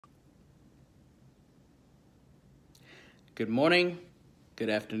Good morning, good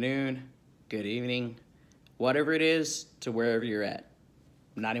afternoon, good evening, whatever it is to wherever you're at.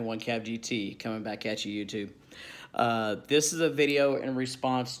 91 Cav GT coming back at you, YouTube. This is a video in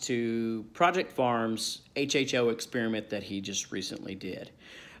response to Project Farm's HHO experiment that he just recently did.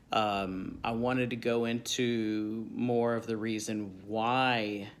 I wanted to go into more of the reason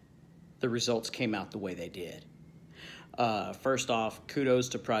why the results came out the way they did. First off, kudos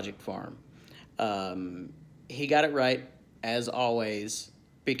to Project Farm. He got it right, as always,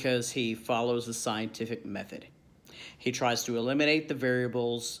 because he follows the scientific method. He tries to eliminate the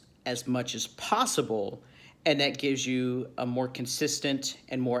variables as much as possible, and that gives you a more consistent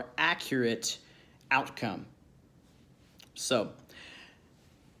and more accurate outcome. So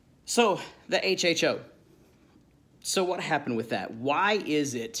the HHO. So what happened with that? Why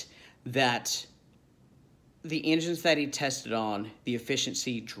is it that the engines that he tested on, the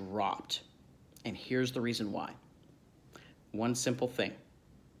efficiency dropped? And here's the reason why. One simple thing.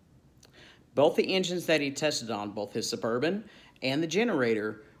 Both the engines that he tested on, both his Suburban and the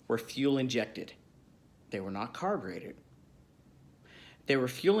generator, were fuel injected. They were not carbureted. They were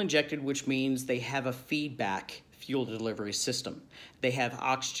fuel injected, which means they have a feedback fuel delivery system. They have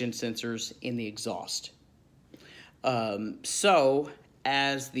oxygen sensors in the exhaust. So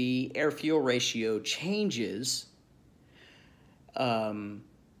as the air-fuel ratio changes,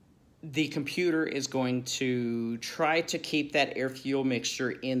 the computer is going to try to keep that air-fuel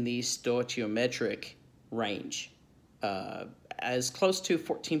mixture in the stoichiometric range, as close to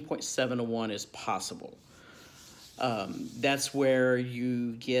 14.7 to 1 as possible. That's where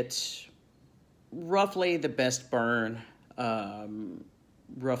you get roughly the best burn,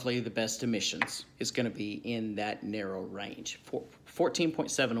 roughly the best emissions is going to be in that narrow range,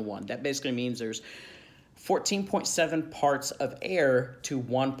 14.7 to 1. That basically means there's 14.7 parts of air to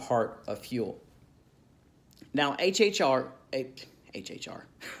 1 part of fuel. Now, HHR,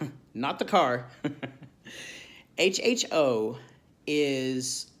 not the car, HHO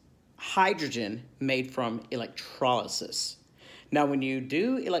is hydrogen made from electrolysis. Now, when you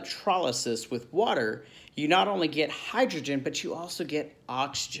do electrolysis with water, you not only get hydrogen, but you also get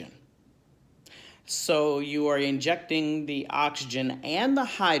oxygen. So you are injecting the oxygen and the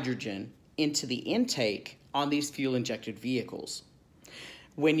hydrogen into the intake on these fuel-injected vehicles.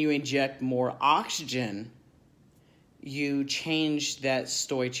 When you inject more oxygen, you change that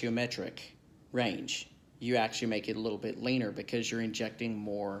stoichiometric range. You actually make it a little bit leaner because you're injecting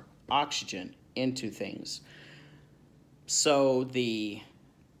more oxygen into things. So the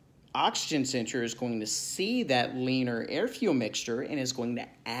oxygen sensor is going to see that leaner air-fuel mixture and is going to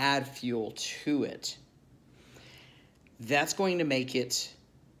add fuel to it. That's going to make it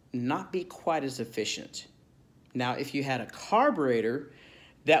not be quite as efficient. Now, if you had a carburetor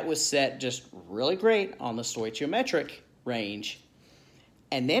that was set just really great on the stoichiometric range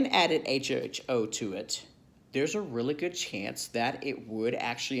and then added HHO to it, there's a really good chance that it would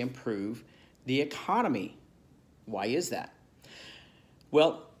actually improve the economy. Why is that?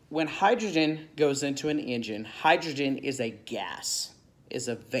 Well, when hydrogen goes into an engine, hydrogen is a gas, is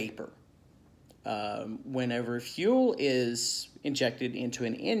a vapor. Whenever fuel is injected into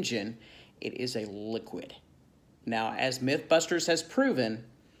an engine, it is a liquid. Now, as Mythbusters has proven,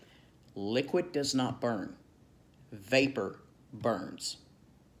 liquid does not burn. Vapor burns.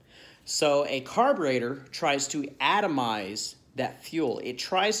 So a carburetor tries to atomize that fuel. It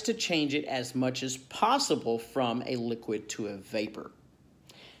tries to change it as much as possible from a liquid to a vapor.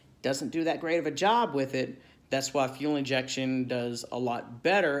 Doesn't do that great of a job with it. That's why fuel injection does a lot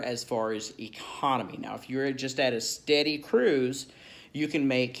better as far as economy. Now, if you're just at a steady cruise, you can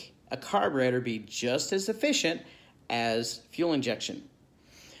make a carburetor be just as efficient as fuel injection.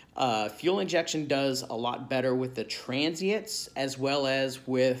 Fuel injection does a lot better with the transients as well as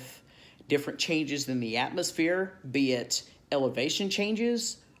with different changes in the atmosphere, be it elevation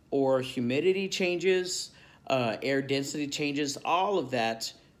changes or humidity changes, air density changes, all of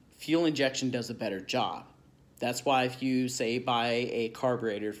that, fuel injection does a better job. That's why if you, say, buy a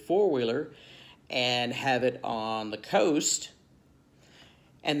carbureted four-wheeler and have it on the coast,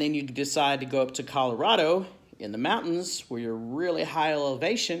 and then you decide to go up to Colorado in the mountains where you're really high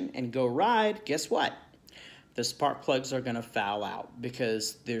elevation and go ride, guess what? The spark plugs are going to foul out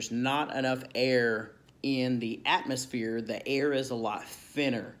because there's not enough air in the atmosphere. The air is a lot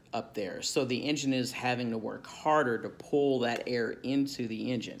thinner up there, so the engine is having to work harder to pull that air into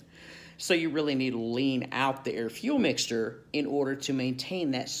the engine. So you really need to lean out the air-fuel mixture in order to maintain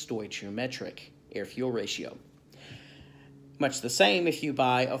that stoichiometric air-fuel ratio. Much the same if you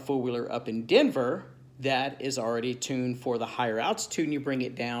buy a four-wheeler up in Denver that is already tuned for the higher altitude and you bring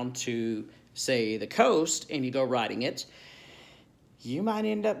it down to, say, the coast and you go riding it, you might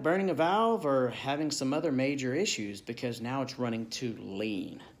end up burning a valve or having some other major issues because now it's running too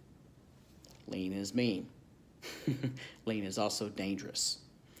lean. Lean is mean. Lean is also dangerous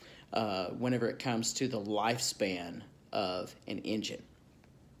whenever it comes to the lifespan of an engine.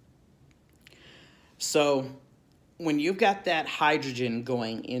 So when you've got that hydrogen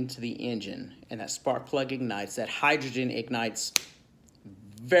going into the engine and that spark plug ignites, that hydrogen ignites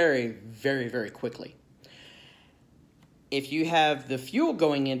very, very, very quickly. If you have the fuel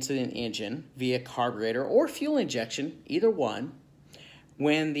going into an engine via carburetor or fuel injection, either one,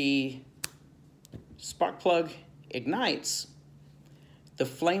 when the spark plug ignites, the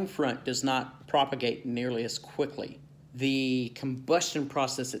flame front does not propagate nearly as quickly. The combustion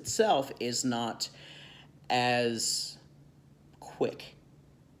process itself is not as quick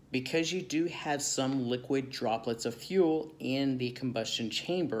because you do have some liquid droplets of fuel in the combustion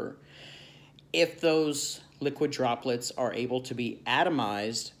chamber. If those liquid droplets are able to be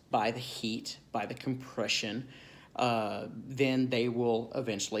atomized by the heat, by the compression, then they will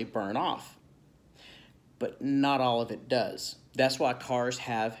eventually burn off. But not all of it does. That's why cars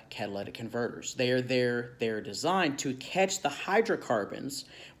have catalytic converters. They're designed to catch the hydrocarbons,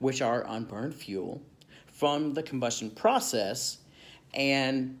 which are unburned fuel, from the combustion process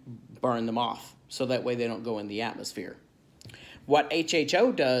and burn them off, so that way they don't go in the atmosphere. What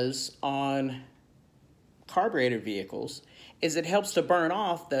HHO does on carbureted vehicles is it helps to burn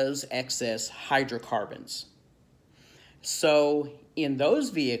off those excess hydrocarbons. So in those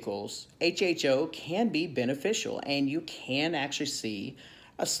vehicles, HHO can be beneficial, and you can actually see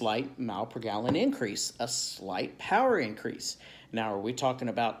a slight mile per gallon increase, a slight power increase. Now, are we talking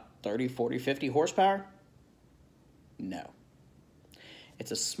about 30, 40, 50 horsepower? No. It's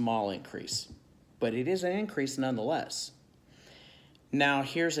a small increase, but it is an increase nonetheless. Now,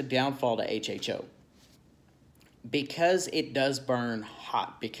 here's a downfall to HHO. Because it does burn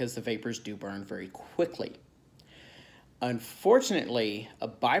hot, because the vapors do burn very quickly. Unfortunately, a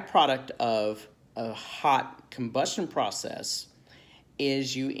byproduct of a hot combustion process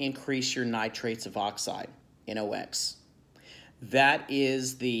is you increase your nitrates of oxide, NOx. That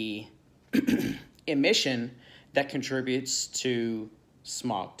is the emission that contributes to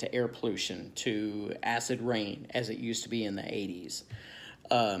smog, to air pollution, to acid rain, as it used to be in the 80s.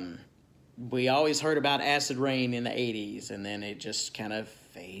 We always heard about acid rain in the 80s, and then it just kind of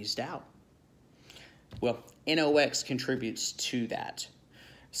phased out. Well, NOx contributes to that.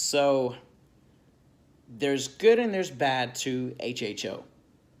 So there's good and there's bad to HHO.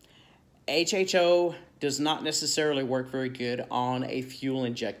 HHO does not necessarily work very good on a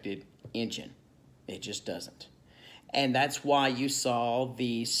fuel-injected engine. It just doesn't. And that's why you saw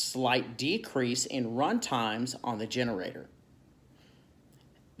the slight decrease in run times on the generator.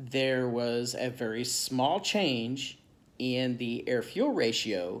 There was a very small change in the air-fuel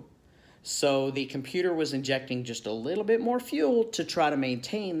ratio, so the computer was injecting just a little bit more fuel to try to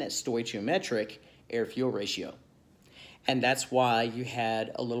maintain that stoichiometric air-fuel ratio. And that's why you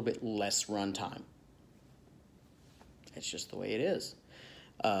had a little bit less runtime. That's just the way it is.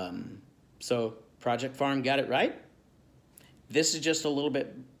 So Project Farm got it right. This is just a little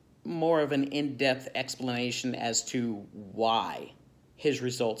bit more of an in-depth explanation as to why his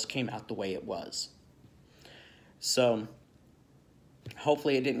results came out the way it was. So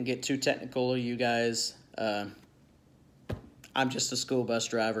hopefully it didn't get too technical, you guys. I'm just a school bus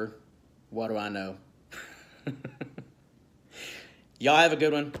driver. What do I know? Y'all have a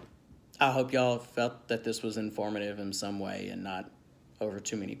good one. I hope y'all felt that this was informative in some way and not over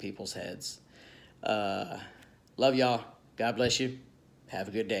too many people's heads. Love y'all. God bless you. Have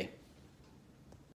a good day.